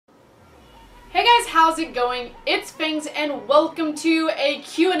how's it going? It's Fangs and welcome to a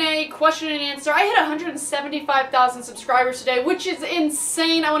Q&A question and answer. I hit 175,000 subscribers today, which is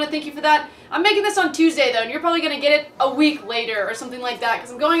insane. I want to thank you for that. I'm making this on Tuesday though, and you're probably going to get it a week later or something like that because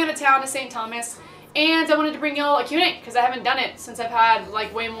I'm going out of town to St. Thomas and I wanted to bring y'all a Q&A because I haven't done it since I've had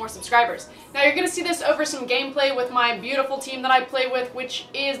like way more subscribers. Now you're going to see this over some gameplay with my beautiful team that I play with, which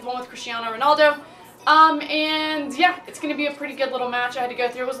is the one with Cristiano Ronaldo. And yeah, it's going to be a pretty good little match I had to go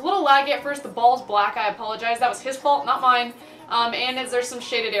through. It was a little laggy at first. The ball's black. I apologize. That was his fault, not mine. And there's some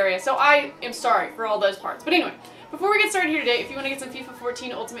shaded area. So I am sorry for all those parts. But anyway, before we get started here today, if you want to get some FIFA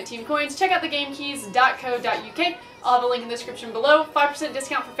 14 Ultimate Team coins, check out thegamekeys.co.uk. I'll have a link in the description below. 5%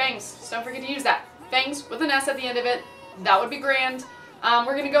 discount for Fangs. So don't forget to use that. Fangs with an S at the end of it. That would be grand.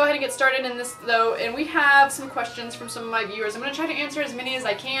 We're going to go ahead and get started in this though, and we have some questions from some of my viewers. I'm going to try to answer as many as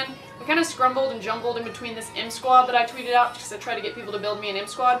I can. I kind of scrumbled and jumbled in between this M squad that I tweeted out because I try to get people to build me an M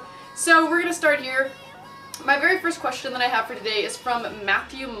squad. So we're going to start here. My very first question that I have for today is from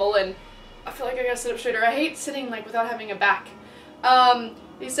Matthew Mullen. I feel like I gotta sit up straighter. I hate sitting like without having a back.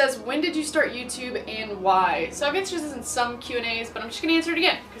 He says, when did you start YouTube and why? So I've answered this in some Q&As, but I'm just going to answer it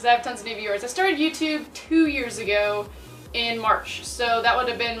again because I have tons of new viewers. I started YouTube 2 years ago in March, so that would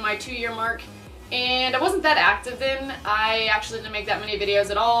have been my 2-year mark, and I wasn't that active then. I actually didn't make that many videos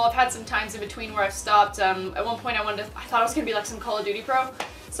at all. I've had some times in between where I've stopped. At one point I thought I was gonna be like some Call of Duty pro,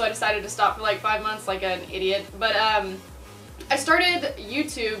 so I decided to stop for like 5 months like an idiot. But I started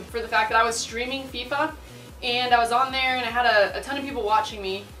YouTube for the fact that I was streaming FIFA, and I was on there and I had a ton of people watching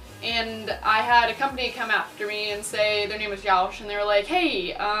me. And I had a company come after me and say, their name was Yaush, and they were like,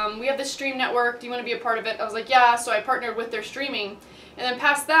 hey, we have this stream network, do you want to be a part of it? I was like, yeah, so I partnered with their streaming. And then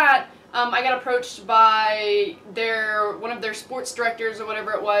past that, I got approached by one of their sports directors or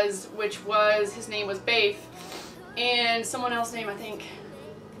whatever it was, his name was Baith, and someone else's name, I think,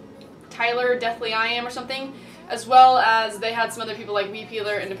 Tyler, Deathly I Am or something, as well as they had some other people like Me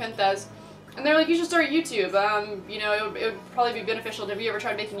Peeler and Nepenthes. And they're like, you should start YouTube. You know, it would probably be beneficial. Have you ever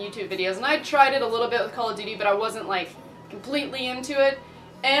tried making YouTube videos? And I tried it a little bit with Call of Duty, but I wasn't like completely into it.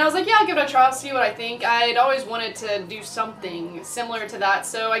 And I was like, yeah, I'll give it a try. I'll see what I think. I'd always wanted to do something similar to that,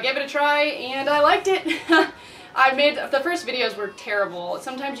 so I gave it a try, and I liked it. The first videos were terrible.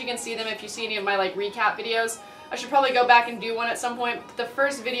 Sometimes you can see them if you see any of my like recap videos. I should probably go back and do one at some point. But the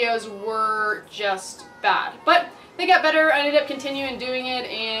first videos were just bad, but they got better. I ended up continuing doing it,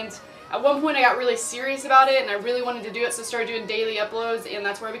 and at one point I got really serious about it and I really wanted to do it, so I started doing daily uploads, and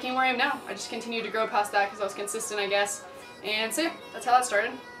that's where I became where I am now. I just continued to grow past that because I was consistent, I guess. And so yeah, that's how that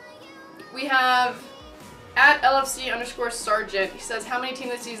started. We have at LFC_Sergeant. He says, how many Team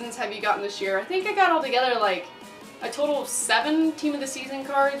of the Seasons have you gotten this year? I think I got altogether like a total of 7 Team of the Season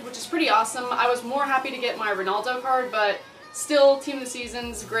cards, which is pretty awesome. I was more happy to get my Ronaldo card, but still, Team of the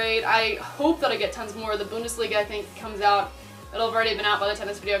Season's great. I hope that I get tons more. The Bundesliga, I think, comes out. It'll have already been out by the time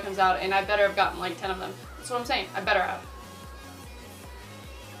this video comes out, and I better have gotten like 10 of them. That's what I'm saying. I better have.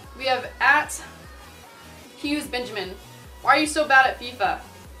 We have at Hughes Benjamin. Why are you so bad at FIFA?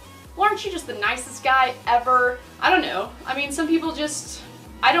 Well, aren't you just the nicest guy ever? I don't know. I mean, some people just...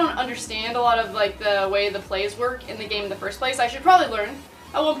 I don't understand a lot of like the way the plays work in the game in the first place. I should probably learn.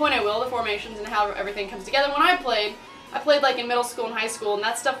 At one point I will, the formations and how everything comes together. When I played like in middle school and high school, and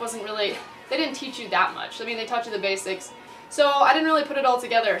that stuff wasn't really... They didn't teach you that much. I mean, they taught you the basics. So I didn't really put it all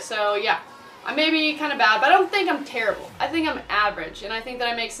together, so yeah. I may be kind of bad, but I don't think I'm terrible. I think I'm average, and I think that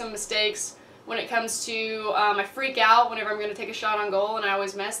I make some mistakes when it comes to, I freak out whenever I'm going to take a shot on goal, and I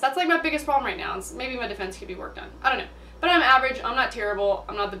always miss. That's like my biggest problem right now. Maybe my defense could be worked on. I don't know. But I'm average. I'm not terrible.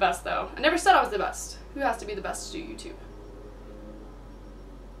 I'm not the best, though. I never said I was the best. Who has to be the best to do YouTube?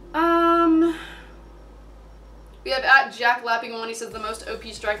 We have at Jack Lapping One. He says the most OP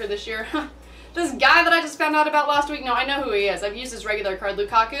striker this year. This guy that I just found out about last week, no, I know who he is. I've used his regular card,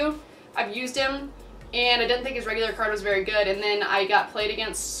 Lukaku. I've used him, and I didn't think his regular card was very good, and then I got played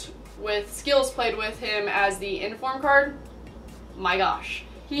against with skills played with him as the inform card. My gosh.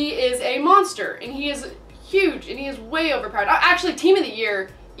 He is a monster, and he is huge, and he is way overpowered. Actually, Team of the Year,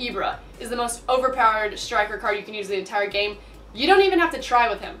 Ibra, is the most overpowered striker card you can use the entire game. You don't even have to try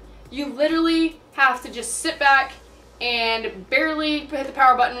with him. You literally have to just sit back and barely hit the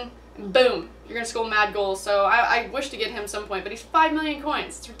power button, and boom. You're going to score mad goals, so I wish to get him some point, but he's 5 million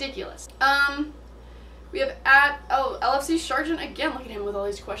coins. It's ridiculous. We have at LFC Sergeant again. Look at him with all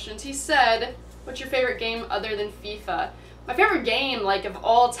these questions. He said, what's your favorite game other than FIFA? My favorite game, like, of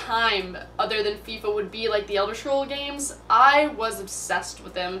all time other than FIFA would be, like, the Elder Scrolls games. I was obsessed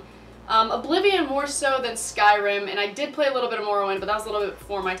with them. Oblivion more so than Skyrim, and I did play a little bit of Morrowind, but that was a little bit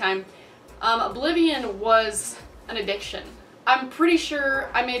before my time. Oblivion was an addiction. I'm pretty sure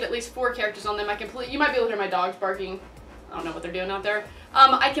I made at least 4 characters on them. You might be able to hear my dogs barking. I don't know what they're doing out there.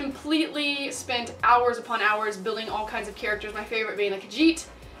 I completely spent hours upon hours building all kinds of characters, my favorite being the Khajiit,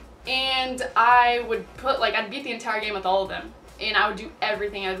 and I would I'd beat the entire game with all of them, and I would do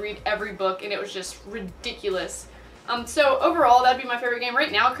everything. I'd read every book, and it was just ridiculous. So overall, that'd be my favorite game.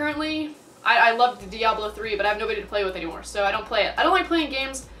 Right now, currently, I love Diablo 3, but I have nobody to play with anymore, so I don't play it. I don't like playing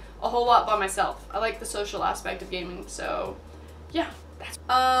games a whole lot by myself. I like the social aspect of gaming, so yeah.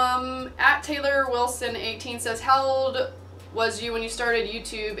 At Taylor Wilson 18 says, how old was you when you started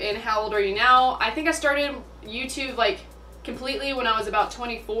YouTube and how old are you now? I think I started YouTube like completely when I was about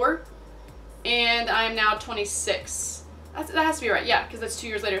 24 and I am now 26. That has to be right, yeah, because that's 2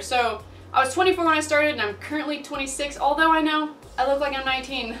 years later. So I was 24 when I started and I'm currently 26, although I know I look like I'm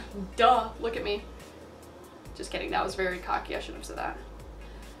 19. Duh, look at me. Just kidding, that was very cocky, I shouldn't have said that.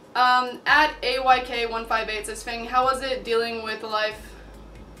 At AYK158 says, Fang, how was it dealing with life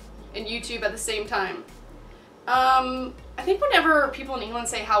and YouTube at the same time? I think whenever people in England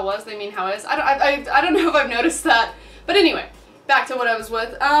say how was, they mean how is. I don't know if I've noticed that. But anyway, back to what I was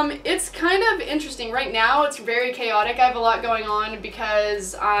with. It's kind of interesting. Right now, it's very chaotic. I have a lot going on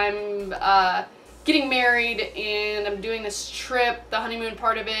because I'm getting married and I'm doing this trip, the honeymoon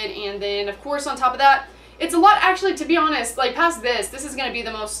part of it, and then, of course, on top of that, it's a lot, actually, to be honest. Like, past this is going to be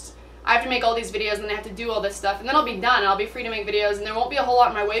the most... I have to make all these videos and then I have to do all this stuff, and then I'll be done and I'll be free to make videos, and there won't be a whole lot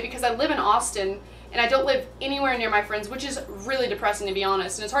in my way because I live in Austin and I don't live anywhere near my friends, which is really depressing, to be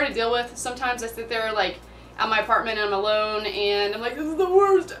honest, and it's hard to deal with. Sometimes I sit there like at my apartment and I'm alone and I'm like, this is the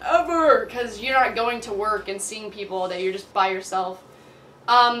worst ever, because you're not going to work and seeing people all day, you're just by yourself.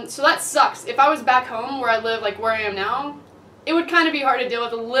 So that sucks. If I was back home where I live, like where I am now, it would kind of be hard to deal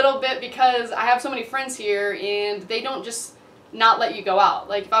with a little bit because I have so many friends here and they don't just not let you go out.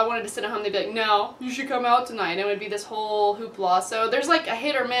 Like if I wanted to sit at home, they'd be like, no, you should come out tonight. And it would be this whole hoopla. So there's like a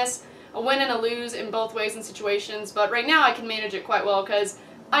hit or miss, a win and a lose in both ways and situations. But right now I can manage it quite well because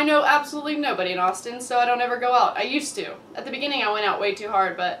I know absolutely nobody in Austin, so I don't ever go out. I used to. At the beginning I went out way too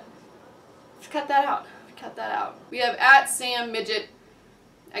hard, but I've cut that out. Cut that out. We have at Sam Midget.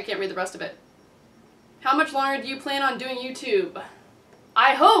 I can't read the rest of it. How much longer do you plan on doing YouTube?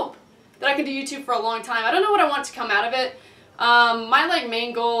 I hope that I can do YouTube for a long time. I don't know what I want to come out of it. My like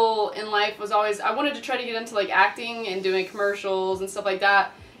main goal in life was always, I wanted to try to get into like acting and doing commercials and stuff like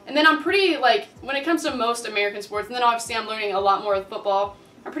that. And then I'm pretty like, when it comes to most American sports, and then obviously I'm learning a lot more with football,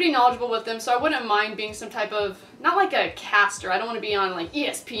 I'm pretty knowledgeable with them, so I wouldn't mind being some type of, not like a caster, I don't want to be on like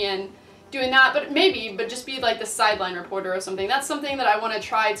ESPN doing that, but maybe, but just be like the sideline reporter or something. That's something that I want to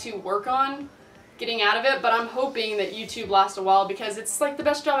try to work on getting out of it, but I'm hoping that YouTube lasts a while because it's like the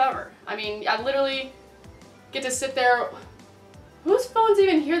best job ever. I mean, I literally get to sit there. Whose phone's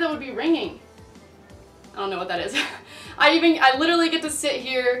even here that would be ringing? I don't know what that is. I literally get to sit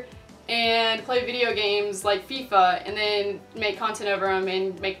here and play video games like FIFA and then make content over them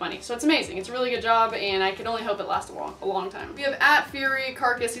and make money. So it's amazing. It's a really good job and I can only hope it lasts a long time. We have at Fury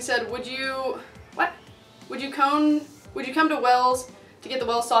Carcass. He said, would you come to Wells to get the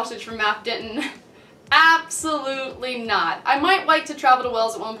Wells sausage from Matt Denton? Absolutely not. I might like to travel to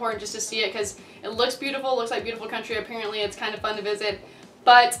Wells at one point just to see it because it looks beautiful, looks like beautiful country. Apparently it's kind of fun to visit,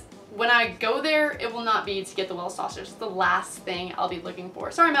 but when I go there, it will not be to get the Wells sausage. It's the last thing I'll be looking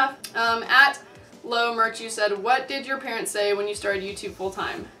for. Sorry, Math. At Low Merch, you said, what did your parents say when you started YouTube full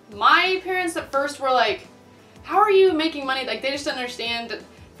time? My parents at first were like, how are you making money? Like they just don't understand.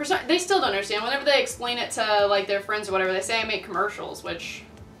 They still don't understand. Whenever they explain it to like their friends or whatever, they say I make commercials, which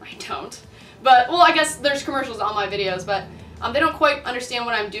I don't. But, well, I guess there's commercials on my videos, but they don't quite understand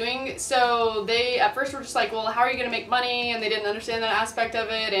what I'm doing, so they at first were just like, well, how are you going to make money? And they didn't understand that aspect of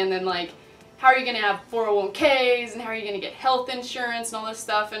it, and then like, how are you going to have 401ks, and how are you going to get health insurance and all this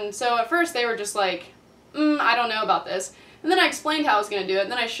stuff? And so at first they were just like, I don't know about this. And then I explained how I was going to do it,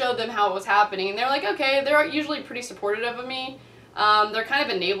 and then I showed them how it was happening, and they're like, okay, they're usually pretty supportive of me. They're kind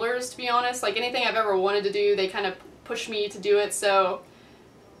of enablers, to be honest. Like anything I've ever wanted to do, they kind of push me to do it, so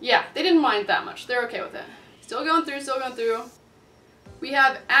yeah, they didn't mind that much. They're okay with it. Still going through, still going through. We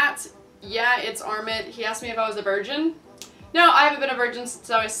have at, yeah, it's Armit. He asked me if I was a virgin. No, I haven't been a virgin since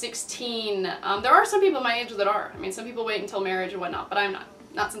I was 16. There are some people my age that are. I mean, some people wait until marriage and whatnot, but I'm not.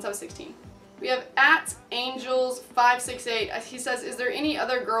 Not since I was 16. We have at Angels568. He says, is there any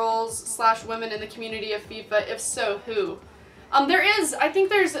other girls / women in the community of FIFA? If so, who? There is, I think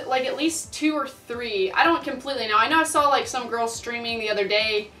there's like at least 2 or 3. I don't completely know. I know I saw like some girl streaming the other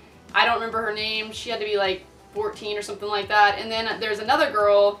day. I don't remember her name. She had to be like 14 or something like that. And then there's another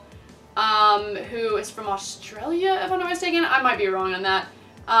girl who is from Australia, if I'm not mistaken. I might be wrong on that.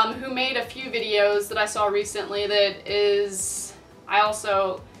 who made a few videos that I saw recently that is, I'd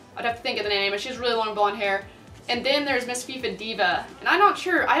have to think of the name, but she has really long blonde hair. And then there's Miss FIFA Diva, and I'm not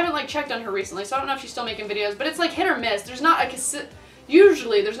sure, I haven't like checked on her recently, so I don't know if she's still making videos, but it's like hit or miss.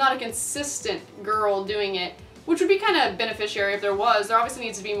 Usually there's not a consistent girl doing it, which would be kind of beneficiary if there was. There obviously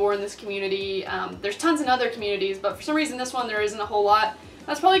needs to be more in this community. There's tons in other communities, but for some reason this one there isn't a whole lot.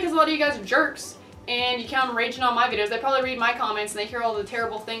 That's probably because a lot of you guys are jerks, and you come raging on my videos. They probably read my comments and they hear all the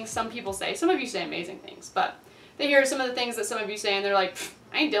terrible things some people say. Some of you say amazing things, but they hear some of the things that some of you say and they're like,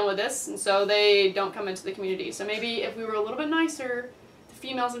 I ain't dealing with this, and so they don't come into the community. So maybe if we were a little bit nicer to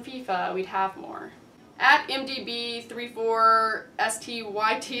females in FIFA, we'd have more. At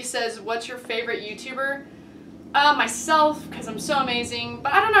MDB34STYT says, what's your favorite YouTuber? Myself, because I'm so amazing,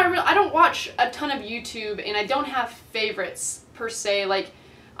 but I don't know, I don't watch a ton of YouTube, and I don't have favorites per se. Like,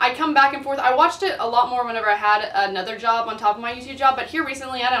 I come back and forth. I watched it a lot more whenever I had another job on top of my YouTube job, but here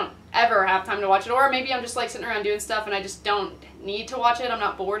recently I don't ever have time to watch it, or maybe I'm just like sitting around doing stuff and I just don't need to watch it. I'm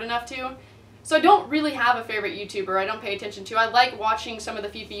not bored enough to. So I don't really have a favorite YouTuber I don't pay attention to. I like watching some of the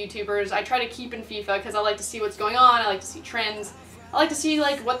FIFA YouTubers. I try to keep in FIFA because I like to see what's going on. I like to see trends. I like to see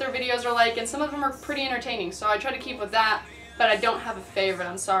like what their videos are like, and some of them are pretty entertaining, so I try to keep with that, but I don't have a favorite.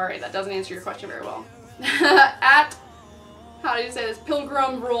 I'm sorry, that doesn't answer your question very well. At, how do you say this,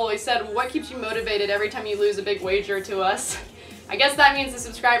 Pilgrim Rule, he said, what keeps you motivated every time you lose a big wager to us? I guess that means the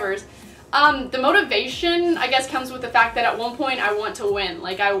subscribers. The motivation, I guess, comes with the fact that at one point I want to win.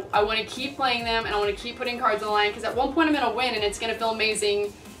 Like, I want to keep playing them, and I want to keep putting cards on the line, because at one point I'm going to win, and it's going to feel amazing,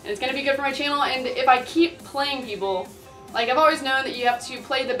 and it's going to be good for my channel, and if I keep playing people, like, I've always known that you have to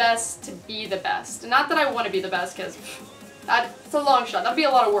play the best to be the best. And not that I want to be the best, because that's a long shot. That'd be a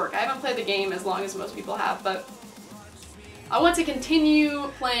lot of work. I haven't played the game as long as most people have, but I want to continue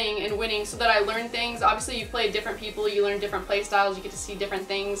playing and winning so that I learn things. Obviously, you play different people, you learn different play styles, you get to see different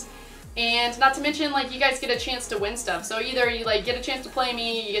things. And not to mention, like, you guys get a chance to win stuff. So either you, like, get a chance to play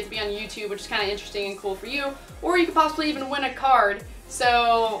me, you get to be on YouTube, which is kind of interesting and cool for you, or you could possibly even win a card.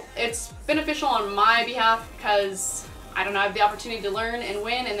 So it's beneficial on my behalf because, I don't know, I have the opportunity to learn and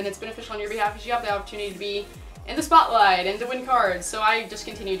win, and then it's beneficial on your behalf because you have the opportunity to be in the spotlight and to win cards. So I just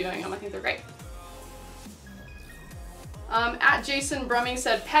continue doing them. I think they're great. At Jason Brumming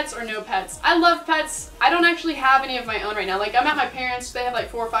said, pets or no pets? I love pets. I don't actually have any of my own right now. Like, I'm at my parents', they have like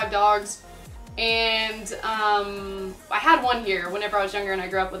 4 or 5 dogs, and I had one here whenever I was younger and I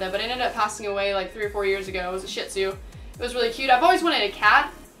grew up with it, but it ended up passing away like 3 or 4 years ago. It was a Shih Tzu. It was really cute. I've always wanted a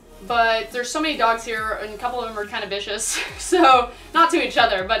cat, but there's so many dogs here, and a couple of them are kind of vicious. So, not to each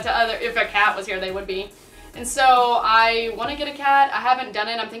other, but to other, if a cat was here, they would be. And so, I want to get a cat. I haven't done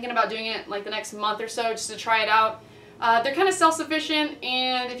it. I'm thinking about doing it like the next month or so just to try it out. They're kind of self-sufficient,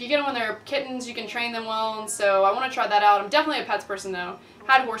 and if you get them when they're kittens, you can train them well, and so I want to try that out. I'm definitely a pets person, though.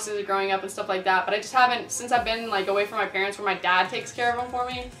 Had horses growing up and stuff like that, but I just haven't, since I've been like away from my parents where my dad takes care of them for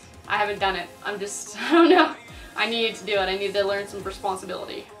me, I haven't done it. I'm just, I don't know. I need to do it. I need to learn some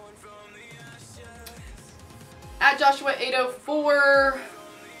responsibility. At Joshua804,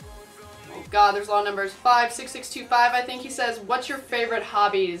 oh god, there's a lot of numbers, 56625, I think he says, what's your favorite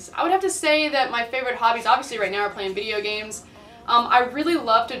hobbies? I would have to say that my favorite hobbies, obviously right now, are playing video games. I really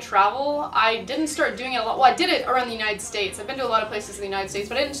love to travel. I didn't start doing it a lot. Well, I did it around the United States. I've been to a lot of places in the United States,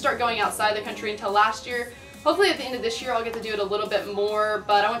 but I didn't start going outside the country until last year. Hopefully at the end of this year I'll get to do it a little bit more,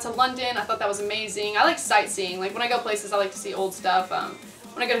 but I went to London. I thought that was amazing. I like sightseeing. Like, when I go places, I like to see old stuff.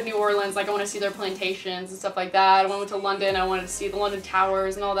 When I go to New Orleans, like, I want to see their plantations and stuff like that. When I went to London, I wanted to see the London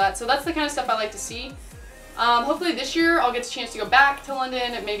Towers and all that. So that's the kind of stuff I like to see. Hopefully this year I'll get a chance to go back to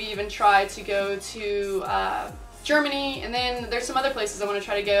London and maybe even try to go to Germany. And then there's some other places I want to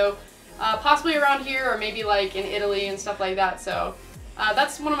try to go, possibly around here or maybe like in Italy and stuff like that. So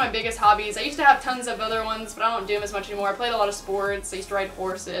that's one of my biggest hobbies. I used to have tons of other ones, but I don't do them as much anymore. I played a lot of sports. I used to ride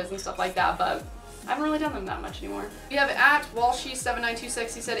horses and stuff like that, but I haven't really done them that much anymore. We have at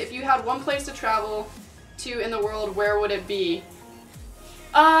Walshy7926, he said, if you had one place to travel to in the world, where would it be?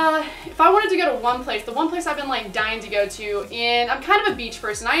 If I wanted to go to one place, the one place I've been like dying to go to, and I'm kind of a beach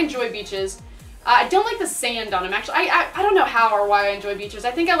person. I enjoy beaches. I don't like the sand on them, actually. I don't know how or why I enjoy beaches.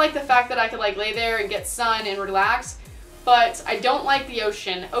 I think I like the fact that I could like lay there and get sun and relax, but I don't like the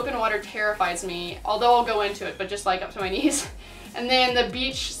ocean. Open water terrifies me, although I'll go into it, but just like up to my knees. And then the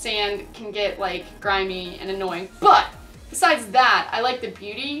beach sand can get like grimy and annoying. But besides that, I like the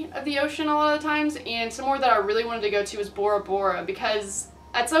beauty of the ocean a lot of the times, and somewhere that I really wanted to go to is Bora Bora, because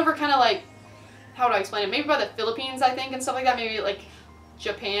it's over kind of like, how would I explain it? Maybe by the Philippines, I think, and stuff like that. Maybe like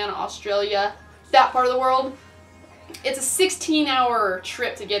Japan, Australia, that part of the world. It's a 16-hour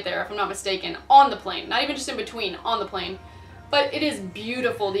trip to get there, if I'm not mistaken, on the plane. Not even just in between, on the plane. But it is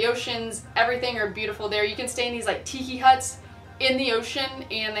beautiful. The oceans, everything are beautiful there. You can stay in these like tiki huts in the ocean,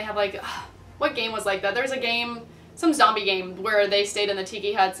 and they have like, what game was like that? There's a game, some zombie game where they stayed in the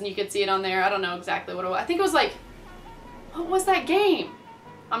tiki huts and you could see it on there. I don't know exactly what it was. I think it was like, what was that game?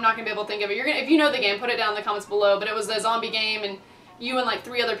 I'm not gonna be able to think of it. If you know the game, put it down in the comments below. But it was a zombie game, and you and like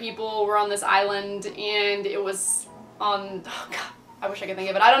 3 other people were on this island, and it was on, oh god, I wish I could think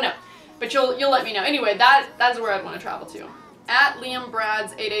of it. I don't know. But you'll let me know. Anyway, that's where I'd want to travel to. At Liam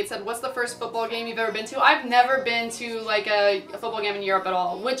Brads 88 said, what's the first football game you've ever been to? I've never been to like a football game in Europe at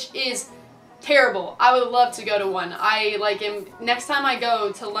all, which is terrible. I would love to go to one. Next time I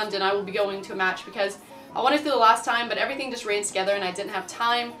go to London, I will be going to a match because I wanted to the last time, but everything just ran together and I didn't have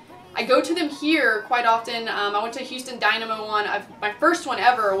time. I go to them here quite often. I went to Houston Dynamo one. My first one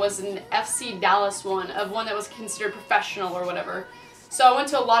ever was an FC Dallas one, of one that was considered professional or whatever. So I went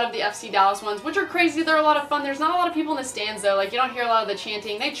to a lot of the FC Dallas ones, which are crazy. They're a lot of fun. There's not a lot of people in the stands though. Like, you don't hear a lot of the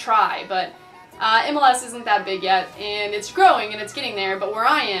chanting. They try, but MLS isn't that big yet, and it's growing and it's getting there. But where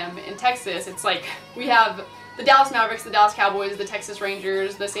I am in Texas, it's like we have the Dallas Mavericks, the Dallas Cowboys, the Texas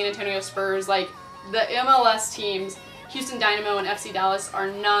Rangers, the San Antonio Spurs. Like, the MLS teams, Houston Dynamo and FC Dallas,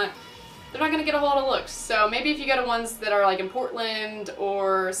 they're not going to get a whole lot of looks. So maybe if you go to ones that are like in Portland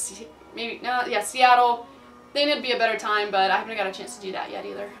or Seattle, then it'd be a better time, but I haven't got a chance to do that yet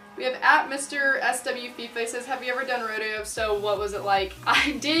either. We have at Mr. SW FIFA says, have you ever done rodeo? So what was it like?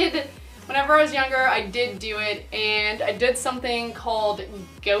 I did, whenever I was younger, I did do it, and I did something called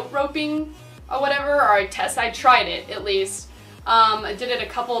goat roping or whatever, or I tried it at least. I did it a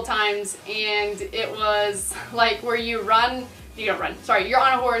couple of times, and it was like where you're on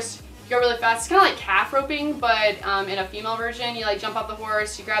a horse, you go really fast. It's kind of like calf roping, but in a female version. You like jump off the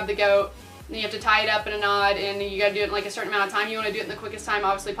horse, you grab the goat, and you have to tie it up in a knot, and you gotta do it in like a certain amount of time. You want to do it in the quickest time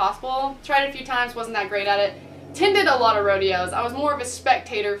obviously possible. Tried it a few times, wasn't that great at it. Attended a lot of rodeos. I was more of a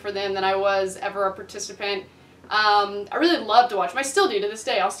spectator for them than I was ever a participant. I really love to watch them. I still do to this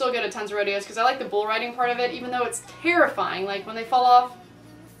day. I'll still go to tons of rodeos because I like the bull riding part of it, even though it's terrifying. Like, when they fall off,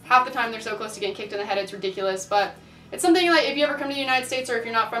 half the time they're so close to getting kicked in the head, it's ridiculous. But it's something like, if you ever come to the United States, or if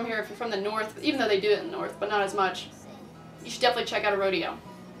you're not from here, if you're from the north, even though they do it in the north, but not as much, you should definitely check out a rodeo.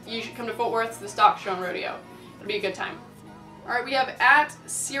 You should come to Fort Worth to the Stock Show and Rodeo. It'll be a good time. Alright, we have at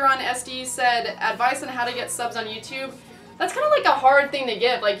Siron SD said, advice on how to get subs on YouTube. That's kind of like a hard thing to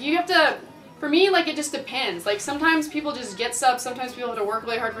give. Like, you have to, for me, like, it just depends. Like, sometimes people just get subs, sometimes people have to work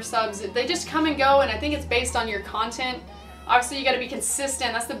really hard for subs. They just come and go, and I think it's based on your content. Obviously, you got to be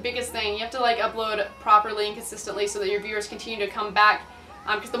consistent. That's the biggest thing. You have to, like, upload properly and consistently so that your viewers continue to come back.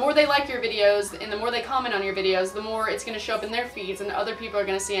 Because the more they like your videos and the more they comment on your videos, the more it's going to show up in their feeds, and other people are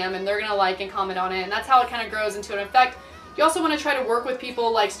going to see them and they're going to like and comment on it, and that's how it kind of grows into an effect. You also want to try to work with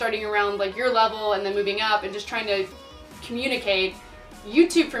people like starting around like your level and then moving up and just trying to communicate.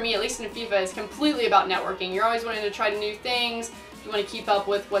 YouTube for me, at least in FIFA, is completely about networking. You're always wanting to try new things. You want to keep up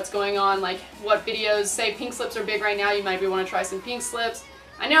with what's going on, like what videos, say pink slips are big right now, you might want to try some pink slips.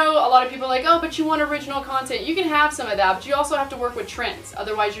 I know a lot of people are like, oh, but you want original content. You can have some of that, but you also have to work with trends.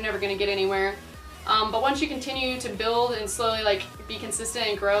 Otherwise, you're never going to get anywhere. But once you continue to build and slowly like be consistent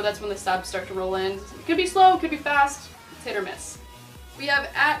and grow, that's when the subs start to roll in. It could be slow, it could be fast. It's hit or miss. We have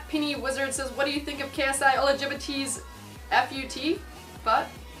at Penny Wizard says, what do you think of KSI LGBT's FUT? But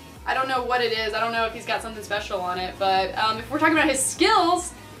I don't know what it is. I don't know if he's got something special on it. But if we're talking about his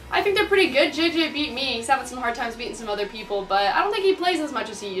skills, I think they're pretty good. JJ beat me. He's having some hard times beating some other people, but I don't think he plays as much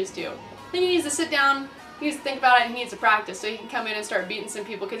as he used to. I think he needs to sit down, he needs to think about it, and he needs to practice so he can come in and start beating some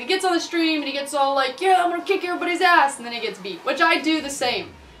people. Because he gets on the stream and he gets all like, yeah, I'm gonna kick everybody's ass, and then he gets beat, which I do the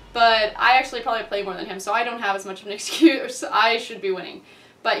same. But I actually probably play more than him, so I don't have as much of an excuse. I should be winning.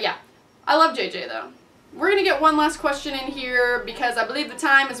 But yeah, I love JJ though. We're gonna get one last question in here because I believe the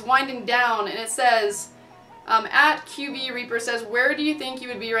time is winding down, and it says, at QB Reaper says, where do you think you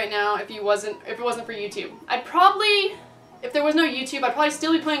would be right now if it wasn't for YouTube? I'd probably, if there was no YouTube, I'd probably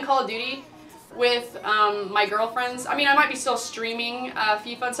still be playing Call of Duty with my girlfriends. I mean, I might be still streaming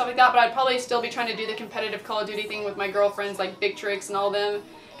FIFA and stuff like that, but I'd probably still be trying to do the competitive Call of Duty thing with my girlfriends, like Big Tricks and all of them,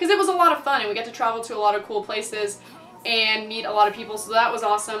 because it was a lot of fun and we got to travel to a lot of cool places and meet a lot of people, so that was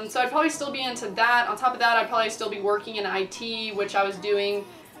awesome. So I'd probably still be into that. On top of that, I'd probably still be working in IT, which I was doing.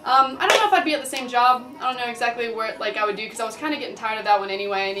 I don't know if I'd be at the same job. I don't know exactly what I would do, because I was kind of getting tired of that one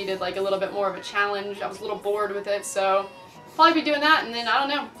anyway. I needed like a little bit more of a challenge. I was a little bored with it, so probably be doing that, and then I don't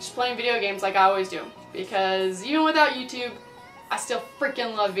know, just playing video games like I always do, because even without YouTube, I still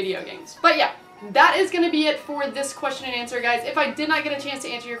freaking love video games. But yeah, that is going to be it for this question and answer, guys. If I did not get a chance to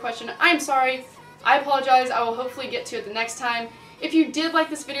answer your question, I'm sorry. I apologize. I will hopefully get to it the next time. If you did like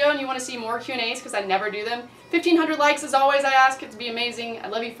this video and you want to see more Q&As, because I never do them, 1,500 likes as always, I ask it to be amazing. I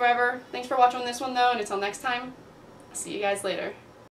love you forever. Thanks for watching this one though, and until next time, I'll see you guys later.